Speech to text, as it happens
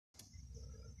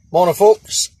Morning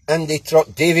folks, Indy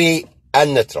truck Davy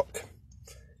in the truck.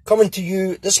 Coming to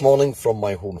you this morning from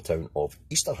my hometown of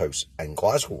Easterhouse in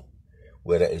Glasgow,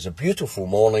 where it is a beautiful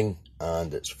morning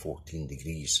and it's 14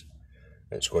 degrees.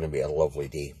 It's going to be a lovely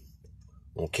day.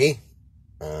 Okay,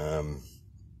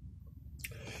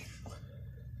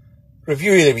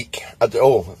 review of the week. I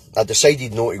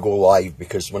decided not to go live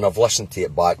because when I've listened to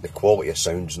it back, the quality of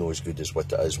sound's not as good as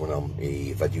what it is when I'm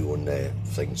videoing the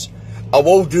things. I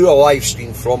will do a live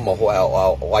stream from my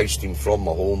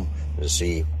home. As I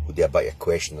say, we'll do a bit of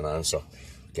question and answer.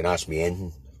 You can ask me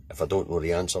anything. If I don't know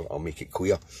the answer, I'll make it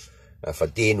clear. If I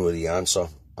do know the answer,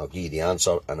 I'll give you the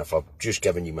answer. And if I've just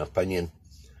given you my opinion,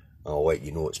 I'll let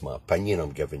you know it's my opinion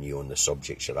I'm giving you on the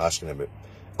subjects you're asking about.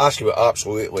 Ask about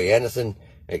absolutely anything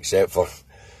except for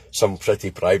some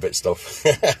pretty private stuff.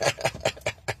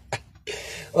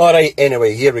 Alright,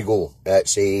 anyway, here we go.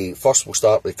 First we'll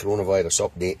start with the coronavirus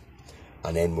update,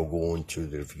 and then we'll go on to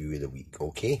the review of the week,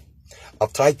 okay?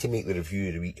 I've tried to make the review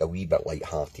of the week a wee bit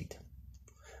light-hearted.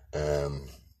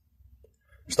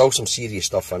 Still some serious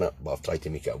stuff in it, but I've tried to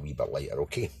make it a wee bit lighter,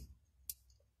 okay?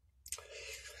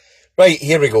 Right,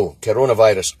 here we go.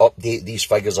 Coronavirus update. These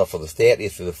figures are for the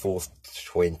 30th of the 4th,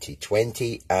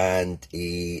 2020, and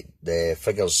the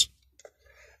figures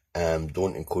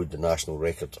don't include the National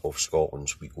Record of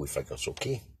Scotland's weekly figures,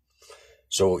 okay?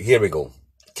 So here we go.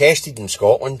 Tested in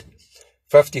Scotland,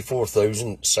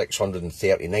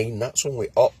 54,639. That's only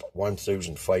up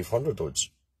 1,500 odds.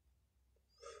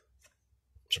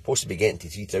 Supposed to be getting to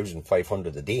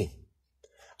 3,500 a day.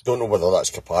 I don't know whether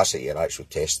that's capacity or actual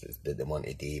tests that they want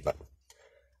a day, but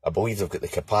I believe they've got the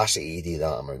capacity to do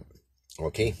that amount.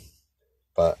 Okay?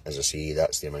 But as I say,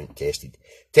 that's the amount tested.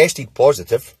 Tested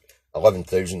positive,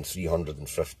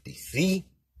 11,353.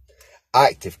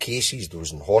 Active cases,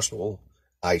 those in hospital,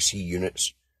 IC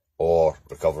units, or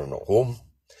recovering at home,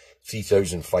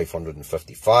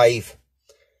 3,555.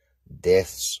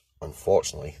 Deaths,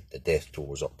 unfortunately, the death toll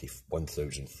was up to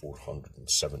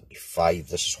 1,475.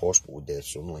 This is hospital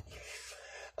deaths only.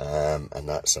 And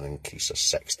that's an increase of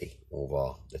 60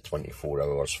 over the 24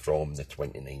 hours from the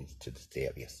 29th to the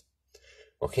 30th.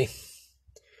 Okay.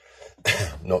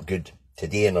 Not good.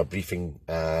 Today in our briefing,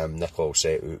 Nicola will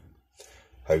set out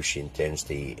how she intends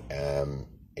to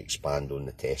expand on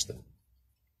the testing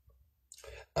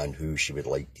and who she would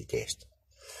like to test.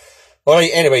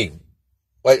 Alright, anyway,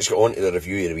 let's get on to the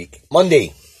review of the week.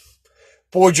 Monday,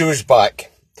 Bojo's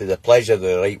back, to the pleasure of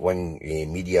the right-wing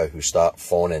media who start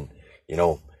fawning, you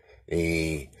know,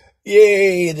 yay,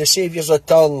 the saviour's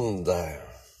returned.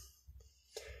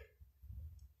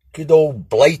 Good old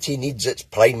Blighty needs its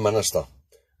Prime Minister.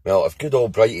 Well, if good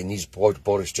old Blighty needs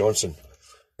Boris Johnson,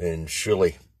 then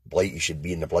surely Blighty should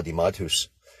be in the bloody madhouse.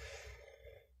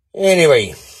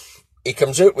 Anyway, he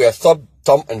comes out with a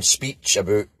third-thumping speech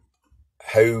about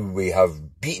how we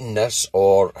have beaten this,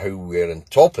 or how we're on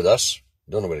top of this.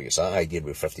 I don't know where he gets that idea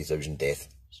with 50,000 deaths.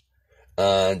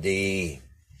 And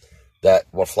that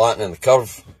we're flattening the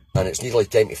curve, and it's nearly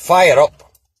time to fire up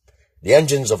the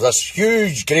engines of this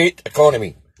huge, great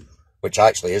economy, which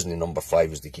actually isn't number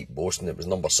 5 as they keep boasting. It was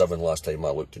number 7 last time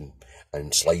I looked,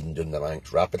 and sliding down the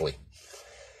ranks rapidly.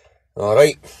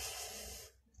 Alright.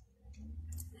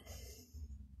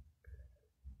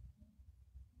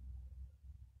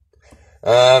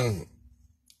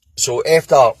 So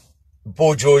after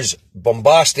Bojo's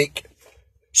bombastic,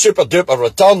 super duper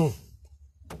return,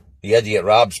 the idiot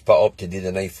Rabs put up to do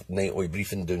the nightly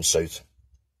briefing down south.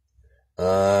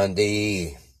 And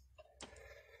the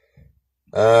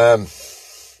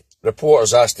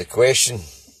reporters asked the question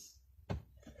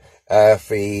if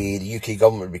the UK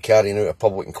government would be carrying out a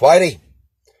public inquiry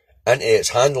into its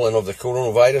handling of the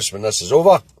coronavirus when this is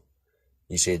over.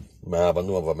 He said, nah, but I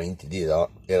don't have a mind to do that.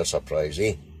 They're a surprise,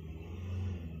 eh?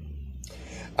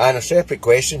 And a separate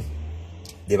question,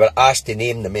 they were asked to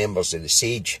name the members of the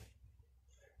SAGE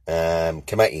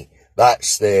committee.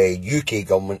 That's the UK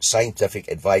government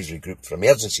Scientific Advisory Group for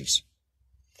Emergencies.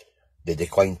 They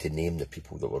declined to name the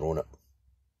people that were on it.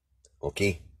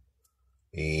 Okay?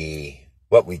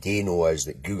 What we do know is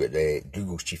that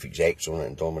Google's chief exec's on it,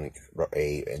 and Dominic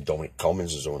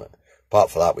Cummings is on it.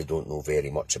 Apart from that, we don't know very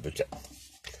much about it.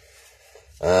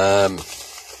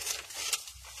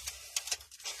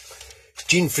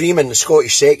 Jean Freeman, the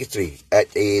Scottish Secretary,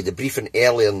 at the briefing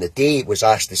earlier in the day, was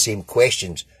asked the same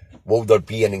questions. Will there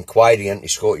be an inquiry into the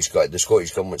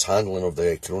Scottish Government's handling of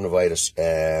the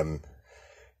coronavirus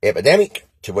epidemic?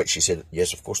 To which she said,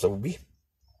 yes, of course there will be.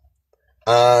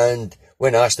 And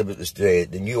when asked about this, the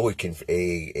newly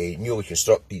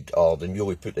constructed, or the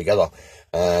newly put together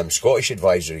Scottish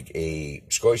Advisory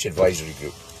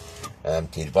Group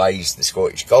to advise the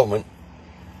Scottish Government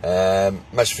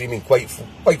Miss Freeman quite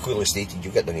clearly stated,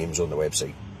 you'll get the names on the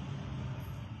website.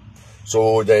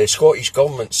 So the Scottish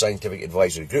Government Scientific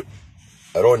Advisory Group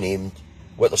are all named,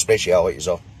 what their specialities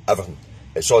are, everything.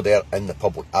 It's all there in the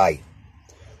public eye.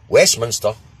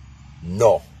 Westminster,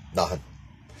 no, nothing.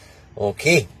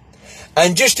 Okay.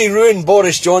 And just to ruin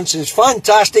Boris Johnson's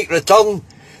fantastic return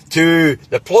to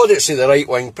the plaudits of the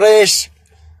right-wing press,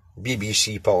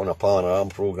 BBC put on a panorama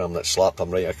programme that slapped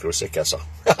him right across the kisser.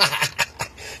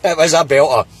 It was a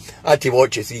belter. I had to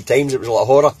watch it 3 times, it was like a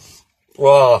horror.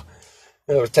 Wow.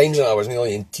 There were times that I was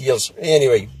nearly in tears.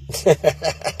 Anyway,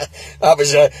 that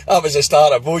was the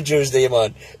start of Bojo's Day,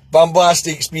 man.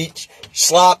 Bombastic speech,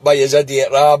 slapped by his idiot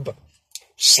Rab,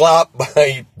 slapped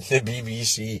by the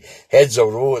BBC. Heads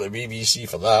will roll at the BBC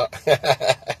for that.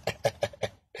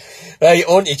 Right,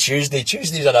 on to Tuesday.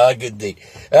 Tuesday's a good day.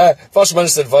 First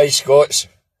Minister advised Scots.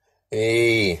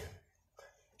 She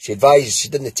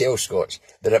didn't tell Scots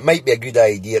that it might be a good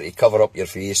idea to cover up your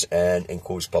face and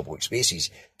enclose public spaces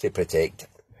to protect,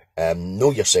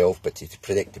 know yourself, but to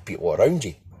protect the people around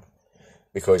you.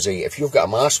 Because if you've got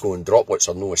a mask on, droplets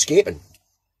are no escaping.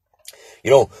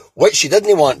 You know, what she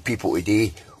didn't want people to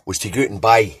do was to go out and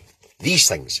buy these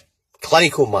things.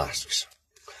 Clinical masks.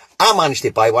 I managed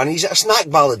to buy one of these at a snack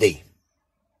bar today.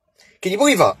 Can you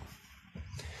believe that?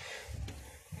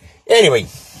 Anyway,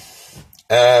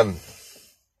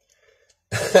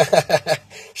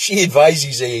 she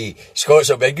advises Scots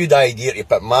it would be a good idea to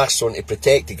put masks on to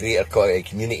protect the greater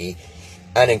community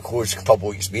and enclose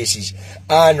public spaces.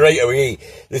 And right away,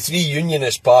 the 3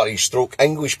 unionist parties stroke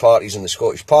English parties in the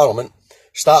Scottish Parliament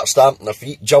start stamping their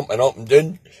feet, jumping up and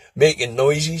down, making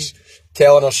noises,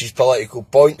 telling her she's political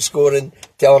point scoring,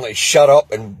 telling her to shut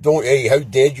up and don't, hey, how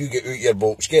dare you get out your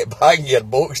box, get back in your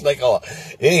box, Nicola.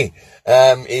 Hey,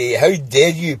 how dare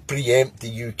you preempt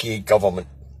the UK government?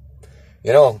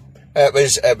 You know,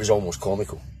 it was almost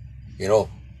comical, you know,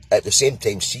 at the same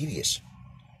time serious.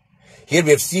 Here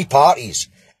we have 3 parties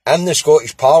in the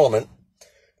Scottish Parliament,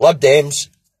 Lib Dems,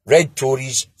 Red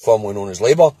Tories, formerly known as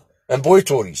Labour, and Blue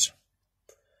Tories,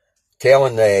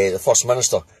 telling the First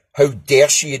Minister how dare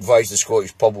she advise the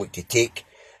Scottish public to take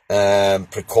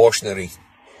precautionary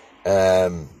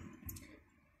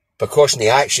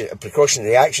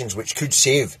actions which could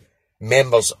save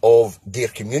members of their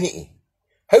community.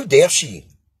 How dare she,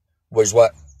 was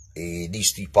what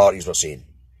these 3 parties were saying.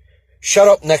 Shut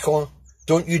up, Nicola.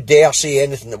 Don't you dare say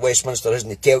anything that Westminster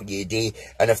hasn't told you today,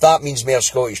 and if that means more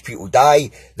Scottish people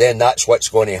die, then that's what's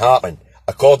going to happen.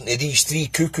 According to these 3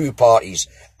 cuckoo parties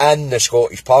in the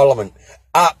Scottish Parliament.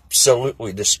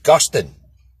 Absolutely disgusting.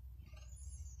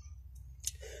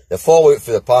 The fallout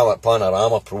for the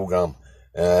Panorama programme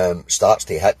starts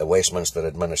to hit the Westminster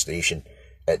administration.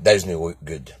 It doesn't look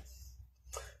good.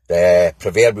 The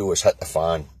proverbial has hit the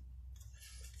fan.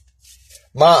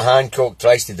 Matt Hancock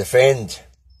tries to defend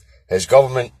his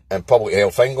government and Public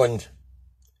Health England,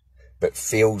 but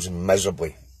fails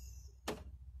miserably.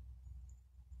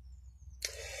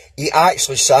 He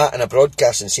actually sat in a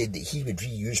broadcast and said that he would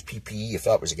reuse PPE if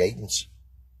that was the guidance.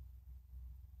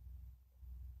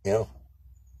 You know.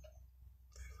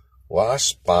 What a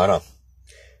spanner.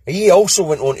 He also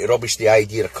went on to rubbish the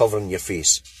idea of covering your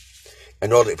face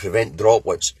in order to prevent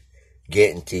droplets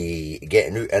getting out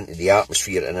into the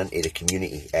atmosphere and into the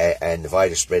community, and the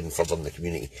virus spreading further in the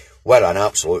community. What an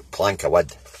absolute plank of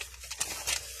wood.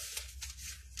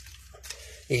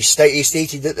 He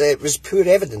stated that it was poor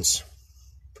evidence.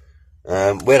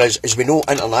 Whereas, as we know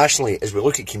internationally, as we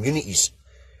look at communities,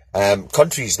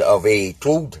 countries that have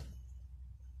told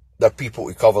their people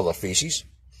to cover their faces,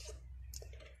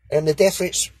 and the death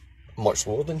rate's much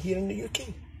lower than here in the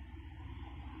UK.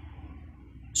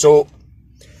 So,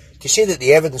 to say that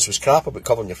the evidence was crap about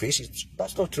covering your faces,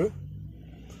 that's not true.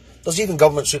 There's even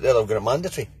governments out there that have got it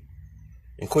mandatory,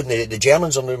 including the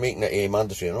Germans are now making it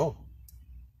mandatory and all.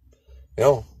 You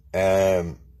know,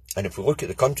 and if we look at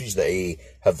the countries that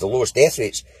have the lowest death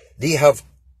rates, they have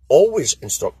always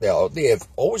they have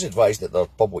always advised that their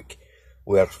public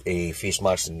wear face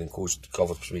masks and enclosed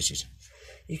covered spaces.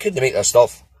 You couldn't make that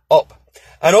stuff up.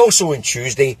 And also on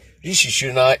Tuesday, Rishi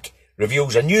Sunak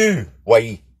reveals a new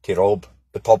way to rob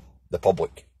the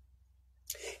public.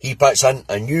 He puts in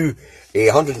a new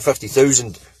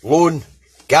 150,000 loan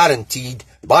guaranteed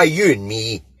by you and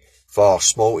me for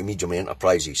small and medium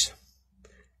enterprises.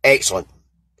 Excellent.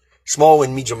 Small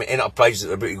and medium enterprises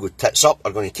that are about to go tits up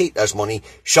are going to take this money,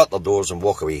 shut their doors and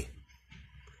walk away.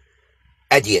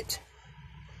 Idiot.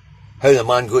 How the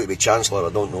man got to be Chancellor,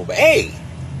 I don't know. But hey,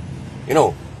 you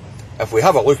know, if we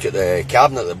have a look at the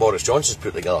cabinet that Boris Johnson's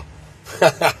put together,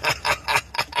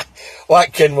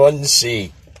 what can one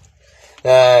say?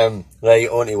 Right,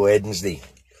 on to Wednesday.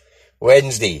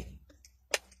 Wednesday.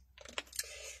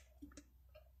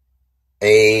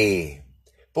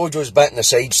 Bojo's bitten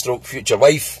aside stroke future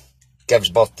wife gives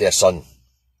birth to a son.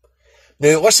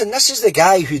 Now listen, this is the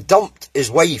guy who dumped his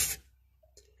wife,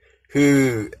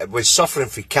 who was suffering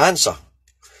from cancer,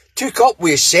 took up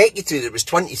with his secretary that was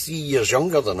 23 years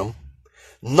younger than him,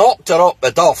 knocked her up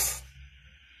the duff,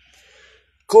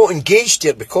 got engaged to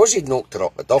her because he'd knocked her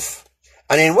up the duff,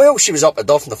 and then while she was up the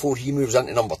duff and before he moves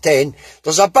into number 10,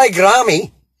 there's a big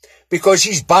rammy because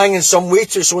he's banging some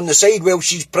waitress on the side while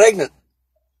she's pregnant.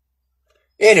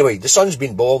 Anyway, the son's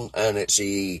been born and it's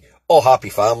all happy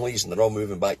families and they're all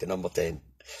moving back to number 10.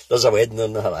 There's a wedding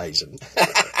on the horizon.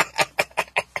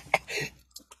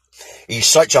 He's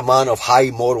such a man of high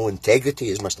moral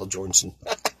integrity as Mr. Johnson.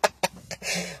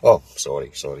 Oh,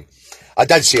 sorry. I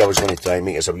did say I was going to try and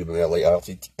make us a wee bit more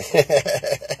light-hearted.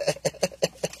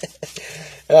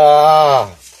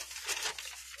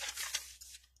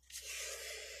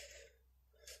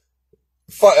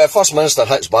 First Minister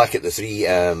hits back at the three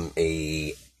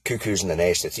cuckoos in the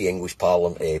nest, the three English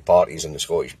parties in the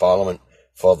Scottish Parliament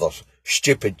for their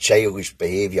stupid, childish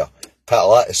behaviour,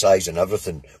 politicising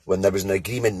everything when there was an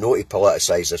agreement not to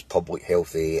politicise this public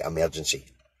health emergency.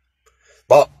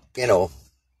 But, you know,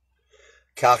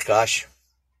 car crash,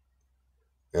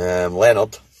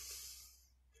 Leonard,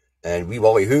 and wee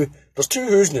Wally Who. There's two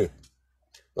Who's now.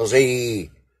 There's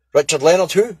Richard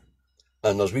Leonard Who,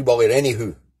 and there's wee Wally Rennie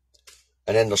Who.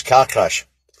 And then there's Car Crash,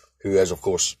 who is, of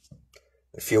course,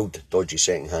 a failed, dodgy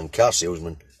second-hand car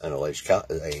salesman and alleged heart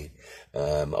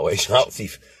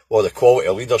thief. Well, the quality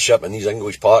of leadership in these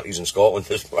English parties in Scotland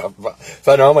is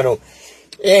phenomenal.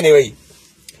 Anyway,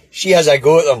 she has a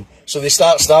go at them, so they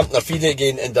start stamping their feet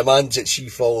again and demands that she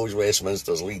follows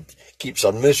Westminster's lead, keeps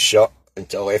her mouth shut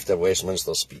until after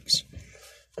Westminster speaks.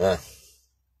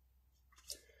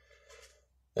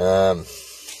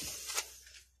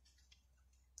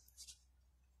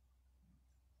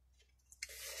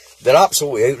 They're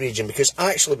absolutely outraging because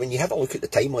actually when you have a look at the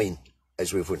timeline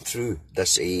as we've went through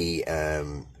this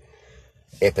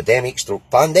epidemic stroke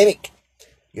pandemic,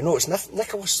 you notice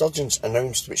Nicola Sturgeon's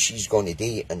announced what she's going to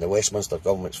do and the Westminster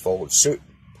government's followed suit.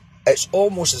 It's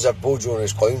almost as if Bojo and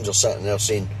his clowns are sitting there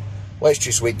saying, let's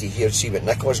just wait to hear and see what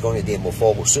Nicola's going to do and we'll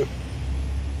follow suit.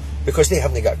 Because they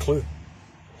haven't got a clue.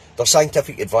 Their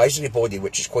scientific advisory body,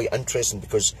 which is quite interesting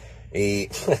because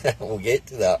we'll get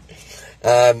to that.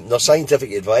 Their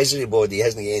scientific advisory body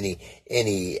hasn't got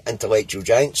any intellectual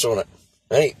giants on it,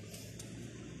 right?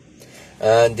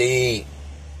 And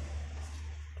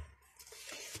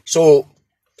so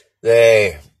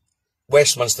the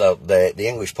Westminster, the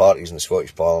English parties in the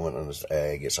Scottish Parliament,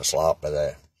 and gets a slap by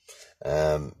the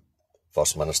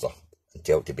First Minister and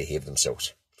told to behave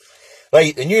themselves.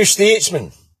 Right, the New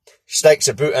Statesman sticks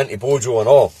a boot into Bojo and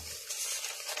all.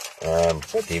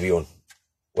 What Davy on?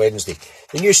 Wednesday.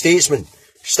 The New Statesman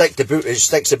sticks a boot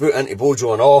into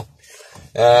Bojo and all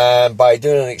by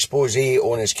doing an expose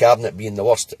on his cabinet being the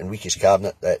worst and weakest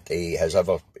cabinet that he has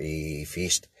ever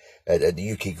faced, that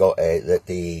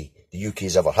the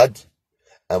UK's ever had.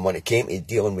 And when it came to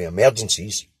dealing with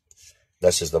emergencies,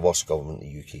 this is the worst government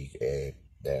the UK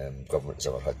government has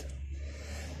ever had.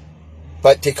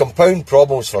 But to compound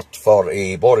problems for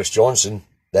Boris Johnson,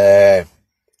 the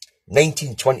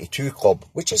 1922 Club,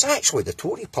 which is actually the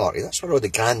Tory party, that's where all the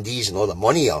grandees and all the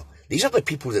money are. These are the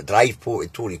people that drive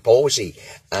Tory policy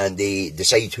and they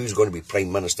decide who's going to be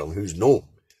Prime Minister and who's no.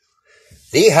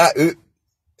 They hit out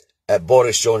at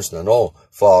Boris Johnson and all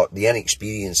for the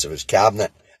inexperience of his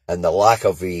cabinet and the lack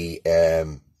of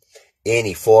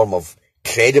any form of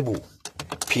credible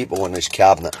people in his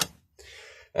cabinet.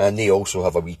 And they also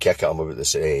have a wee kick at him about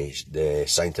this, the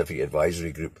Scientific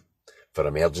Advisory Group for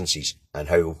emergencies and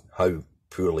how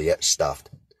poorly it's staffed.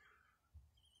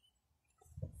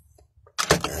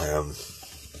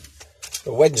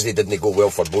 Wednesday didn't go well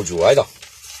for Bojo either.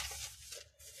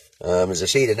 As I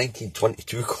say, the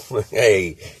 1922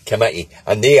 committee,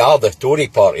 and they are the Tory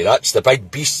party, that's the big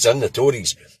beasts in the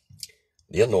Tories.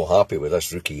 They're not happy with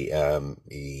this rookie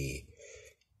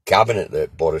cabinet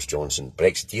that Boris Johnson,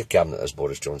 Brexiteer cabinet as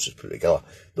Boris Johnson's put together.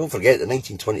 Don't forget the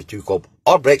 1922 Club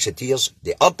are Brexiteers,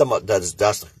 they are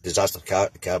disaster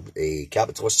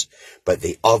capitalists, but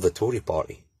they are the Tory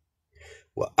party.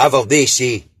 Whatever they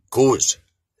say goes.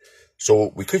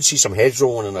 So we could see some heads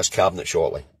rolling in this cabinet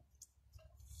shortly.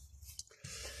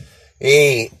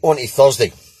 On to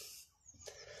Thursday.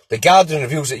 The Guardian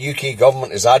reveals that UK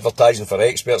government is advertising for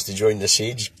experts to join the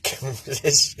Sage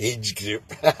group.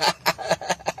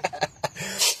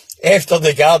 After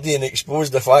The Guardian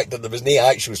exposed the fact that there was no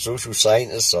actual social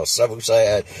scientists or civil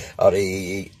scientists or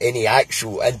any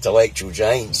actual intellectual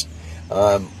giants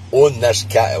on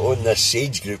this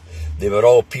Sage group, they were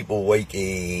all people like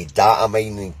data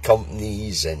mining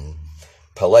companies and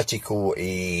political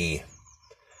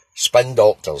spin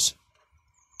doctors.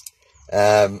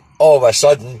 All of a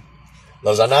sudden,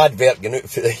 there's an advert going out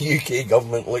for the UK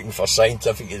government looking for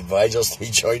scientific advisors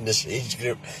to join the Sage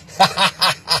group.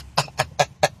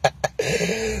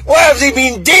 What have they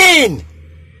been doing?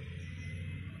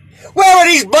 Where were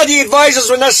these bloody advisors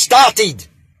when this started?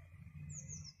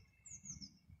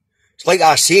 It's like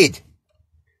I said,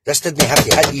 this didn't have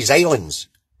to hit these islands.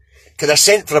 Could have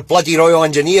sent for the bloody Royal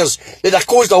Engineers. They'd have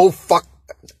closed the whole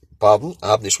pardon, I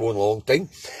haven't sworn in a long time.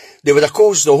 They would have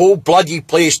closed the whole bloody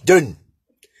place down.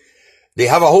 They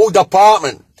have a whole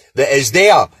department that is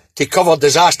there to cover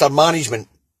disaster management.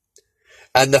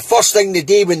 And the first thing they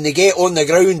do when they get on the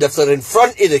ground, if they're in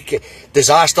front of the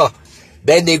disaster,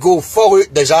 then they go full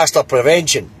out disaster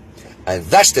prevention. And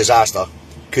this disaster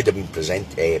could have been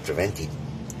prevented.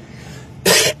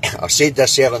 I said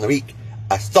this earlier in the week.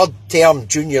 A third-term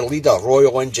junior leader,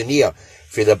 Royal Engineer,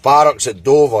 for the barracks at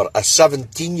Dover, a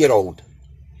 17-year-old,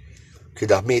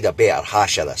 could have made a better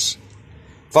hash of this.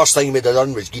 First thing we'd have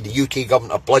done was give the UK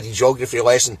government a bloody geography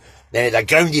lesson, then it'd have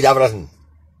grounded everything.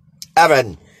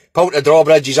 Everything. Pulled the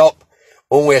drawbridges up,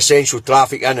 only essential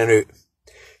traffic in and out.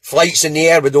 Flights in the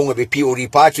air would only be people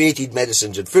repatriated,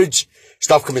 medicines and foods.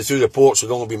 Stuff coming through the ports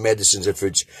would only be medicines and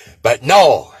foods. But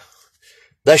no!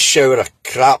 This shower of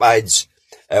crapheads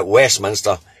at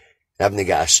Westminster haven't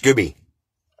got a Scooby.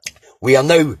 We are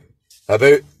now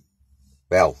about,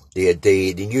 well,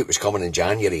 they knew it was coming in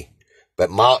January, but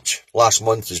March, last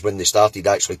month, is when they started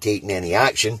actually taking any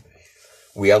action.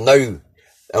 We are now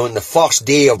on the first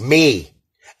day of May,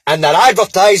 and they're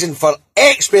advertising for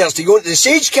experts to go into the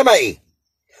Sage Committee.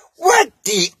 What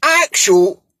the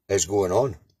actual is going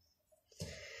on?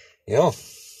 You know.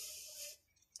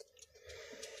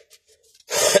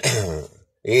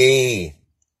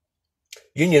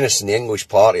 Unionists in the English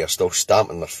Party are still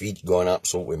stamping their feet, going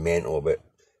absolutely mental about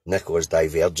Nicola's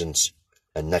divergence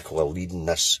and Nicola leading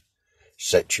this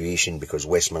situation because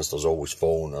Westminster's always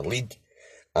following her lead,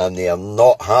 and they are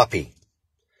not happy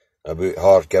about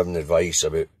her giving advice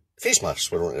about face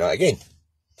masks. We're on to that again.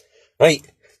 Right,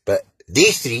 but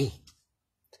they three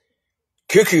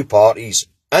cuckoo parties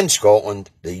in Scotland,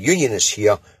 the unionists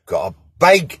here, got a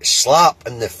big slap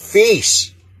in the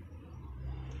face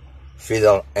for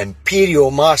their imperial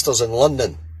masters in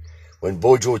London when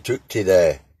Bojo took to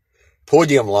the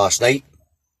podium last night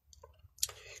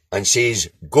and says,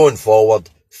 going forward,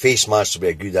 face masks will be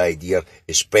a good idea,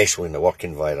 especially in the work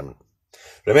environment.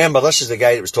 Remember, this is the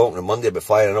guy that was talking on Monday about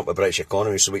firing up the British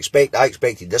economy, so I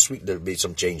expected this week there would be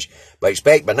some change, but I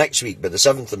expect by next week, by the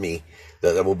 7th of May,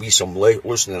 that there will be some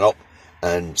loosening up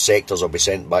and sectors will be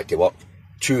sent back to work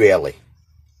too early.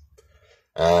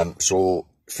 So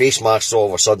face masks all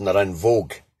of a sudden are in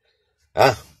vogue.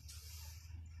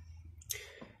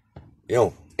 You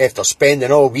know, after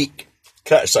spending all week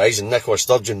criticising Nicola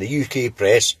Sturgeon, the UK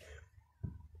press,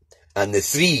 and the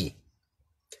three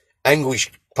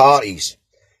English parties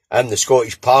in the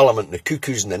Scottish Parliament, the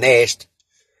cuckoos in the nest,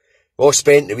 all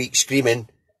spent the week screaming,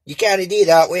 you can't do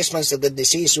that, Westminster didn't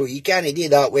say so, you can't do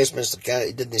that, Westminster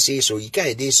didn't say so, you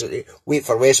can't do so, wait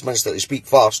for Westminster to speak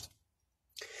first.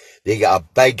 They got a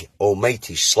big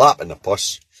almighty slap in the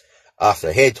puss after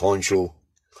the head honcho,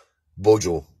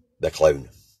 Bojo the clown,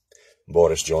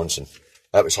 Boris Johnson.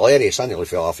 It was hilarious. I nearly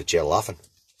fell off the chair laughing.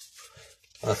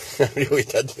 I really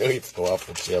did nearly fall off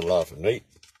the chair laughing, right?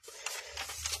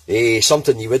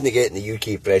 Something you wouldn't get in the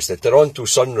UK press. The Toronto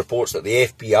Sun reports that the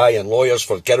FBI and lawyers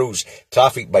for girls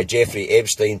trafficked by Jeffrey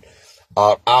Epstein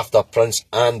are after Prince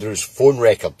Andrew's phone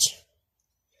records.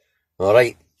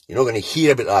 Alright, you're not going to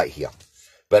hear about that here.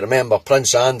 But remember,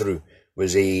 Prince Andrew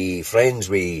was friends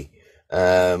with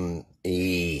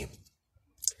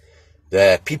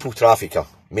the people trafficker,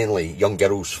 mainly young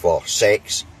girls for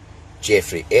sex,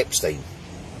 Jeffrey Epstein.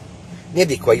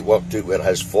 Nobody quite worked out where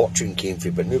his fortune came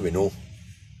from, but now we know.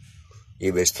 He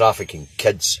was trafficking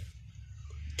kids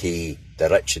to the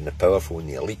rich and the powerful and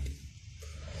the elite.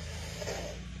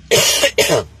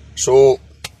 So,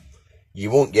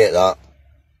 you won't get that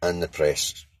in the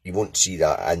press. You won't see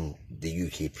that in the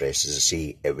UK press. As I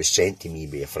say, it was sent to me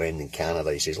by a friend in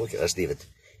Canada. He says, look at this, David.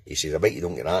 He says, I bet you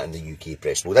don't get that in the UK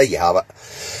press. Well, there you have it.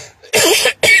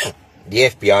 The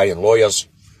FBI and lawyers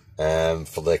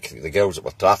for the girls that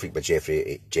were trafficked by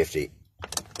Jeffrey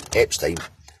Epstein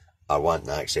are wanting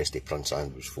access to Prince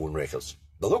Andrew's phone records.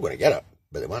 They're not going to get it,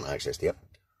 but they want access to it.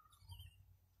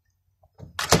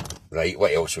 Right,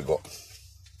 what else we got?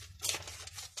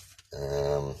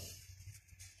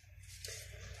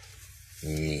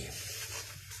 Yeah.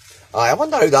 I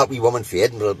wonder how that wee woman from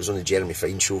Edinburgh that was on the Jeremy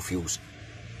Fine show feels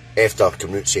after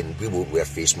coming out saying we won't wear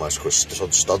face masks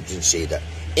because Sturgeon said it.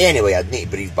 Anyway, I'd need to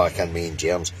breathe back in my own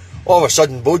germs. All of a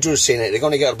sudden, Bojo's saying it. They're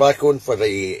going to get her back on for her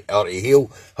to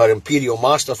hail her Imperial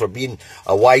Master for being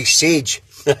a wise sage.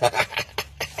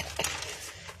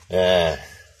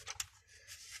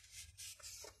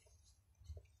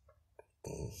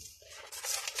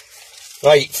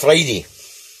 Right, Friday.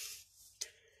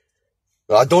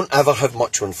 Well, I don't ever have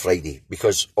much on Friday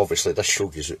because obviously this show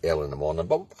goes out early in the morning,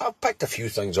 but I've picked a few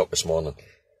things up this morning.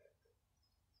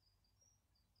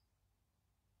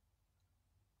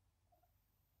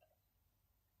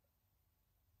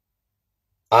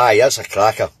 Aye, that's a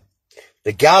cracker.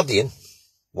 The Guardian,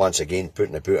 once again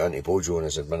putting the boot into Bojo and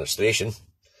his administration,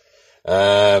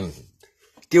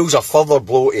 deals a further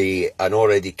blow to an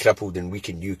already crippled and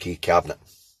weakened UK cabinet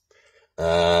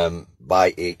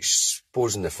by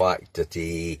exposing the fact that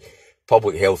the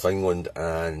Public Health England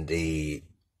and the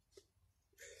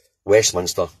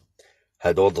Westminster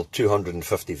had ordered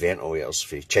 250 ventilators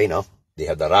from China. They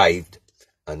had arrived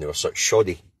and they were such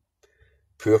shoddy,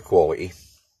 poor quality,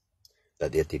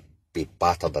 that they had to be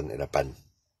battered into the bin.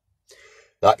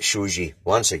 That shows you,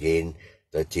 once again,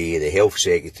 that the Health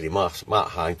Secretary, Matt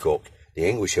Hancock, the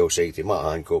English Health Secretary, Matt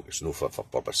Hancock, is no fit for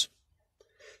purpose.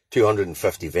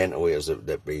 250 ventilators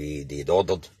that they'd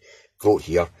ordered, got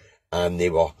here, and they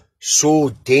were so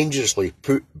dangerously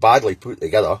badly put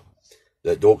together,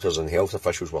 that doctors and health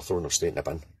officials were throwing them straight in the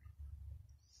bin.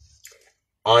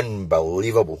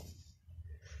 Unbelievable.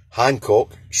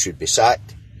 Hancock should be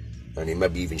sacked, and he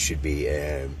maybe even should be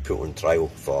put on trial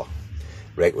for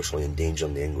recklessly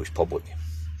endangering the English public.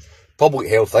 Public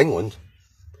Health England,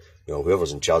 well,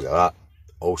 whoever's in charge of that,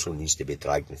 also needs to be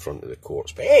dragged in front of the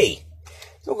courts. But hey,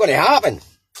 it's not going to happen.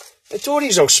 The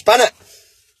Tories will spin it.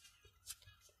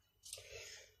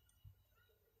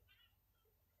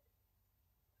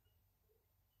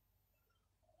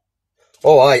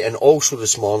 Oh aye, and also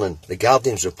this morning, the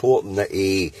Guardian's reporting that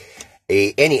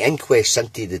any inquests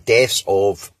into the deaths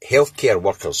of healthcare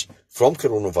workers from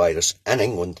coronavirus in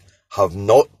England have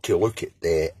not to look at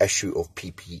the issue of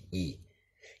PPE.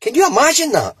 Can you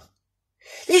imagine that?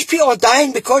 These people are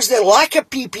dying because they lack of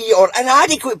PPE or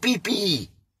inadequate PPE.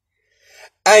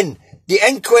 And the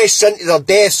inquests into their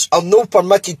deaths are not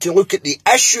permitted to look at the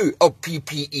issue of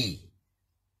PPE.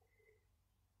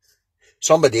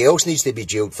 Somebody else needs to be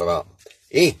jailed for that.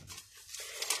 Eh?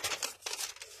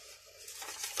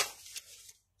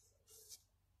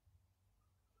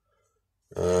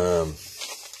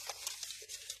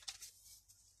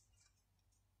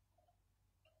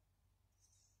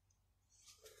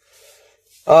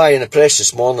 Aye, in the press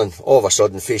this morning, all of a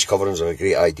sudden, face coverings are a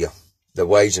great idea. The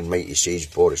wise and mighty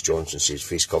sage Boris Johnson says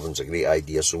face coverings are a great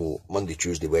idea, so Monday,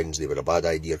 Tuesday, Wednesday were a bad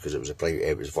idea because it was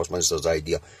the First Minister's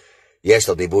idea.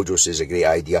 Yesterday, Bojo says a great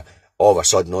idea. All of a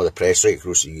sudden, all the press right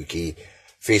across the UK,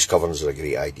 face coverings are a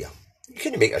great idea. You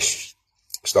couldn't make this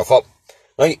stuff up.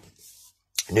 Right.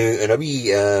 Now, in a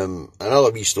wee,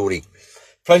 another wee story,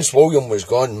 Prince William was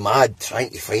gone mad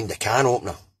trying to find a can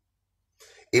opener.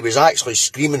 He was actually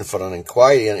screaming for an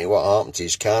inquiry into what happened to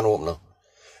his can opener,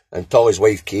 until his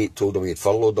wife Kate told him he had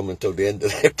furloughed him until the end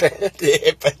of the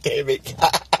epidemic.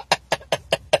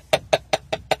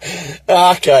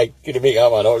 Okay, couldn't make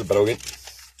that one, that was brilliant.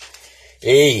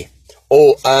 Hey.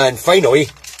 Oh, and finally,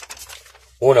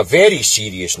 on a very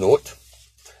serious note,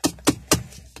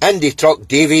 Indy truck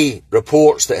Davy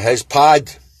reports that his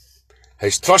pad,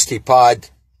 his trusty pad,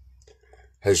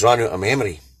 has run out of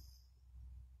memory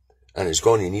and is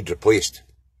going to need replaced.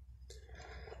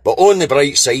 But on the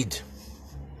bright side,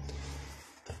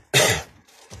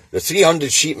 the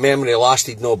 300 sheet memory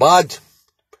lasted no bad,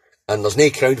 and there's no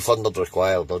crowdfunding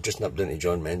required. I'll just nip down to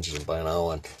John Menzies and buy an other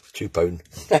one, £2.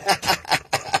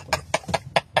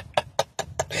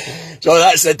 So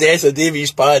that's the death of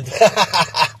Davy's pad.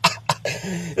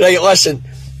 Right, listen,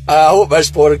 I hope this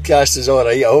podcast is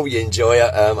alright. I hope you enjoy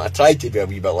it. I tried to be a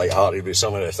wee bit light-hearted with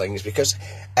some of the things because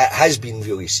it has been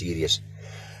really serious.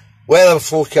 Weather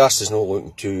forecast is not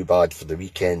looking too bad for the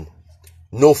weekend.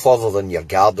 No further than your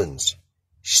gardens.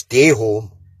 Stay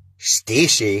home, stay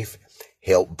safe,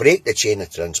 help break the chain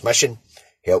of transmission,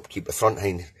 help keep the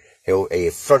frontline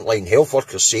health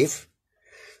workers safe,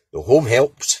 the home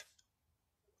helps,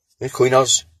 the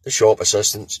cleaners, the shop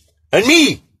assistants, and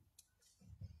me!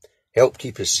 Help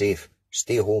keep us safe.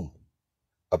 Stay home.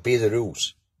 Obey the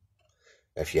rules.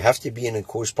 If you have to be in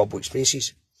enclosed public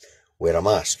spaces, wear a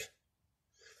mask.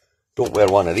 Don't wear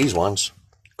one of these ones,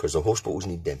 because the hospitals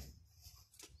need them.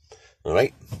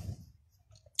 Alright?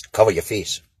 Cover your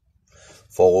face.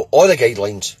 Follow all the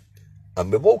guidelines,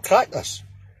 and we will crack this.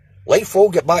 Life will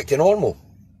get back to normal.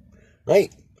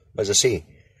 Right? As I say,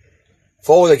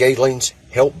 follow the guidelines,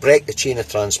 help break the chain of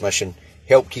transmission,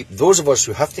 help keep those of us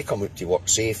who have to come out to work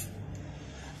safe,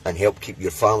 and help keep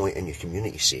your family and your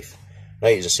community safe.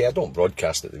 Right, as I say, I don't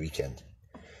broadcast at the weekend.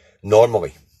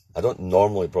 Normally. I don't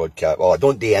normally broadcast. Well, I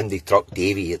don't do Indy Truck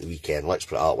Davy at the weekend, let's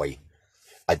put it that way.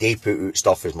 I do put out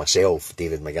stuff as myself,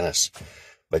 David McGuinness.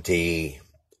 But, and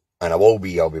I'll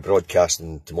be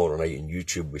broadcasting tomorrow night on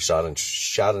YouTube with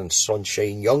Sharon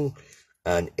Sunshine Young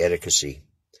and Erica C,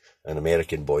 an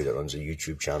American boy that runs a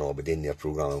YouTube channel. I'll be doing their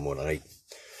programming tomorrow night.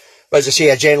 But as I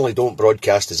say, I generally don't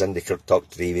broadcast as Indy Truck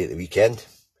Davy at the weekend.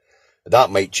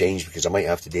 That might change because I might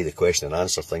have to do the question and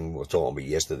answer thing we were talking about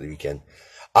yesterday at the weekend.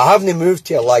 I haven't moved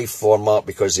to a live format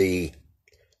because it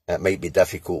might be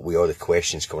difficult with all the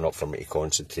questions coming up for me to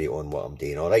concentrate on what I'm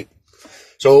doing, alright?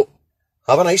 So,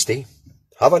 have a nice day.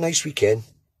 Have a nice weekend.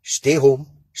 Stay home.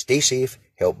 Stay safe.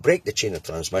 Help break the chain of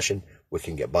transmission. We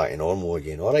can get back to normal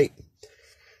again, alright?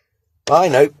 Bye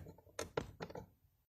now.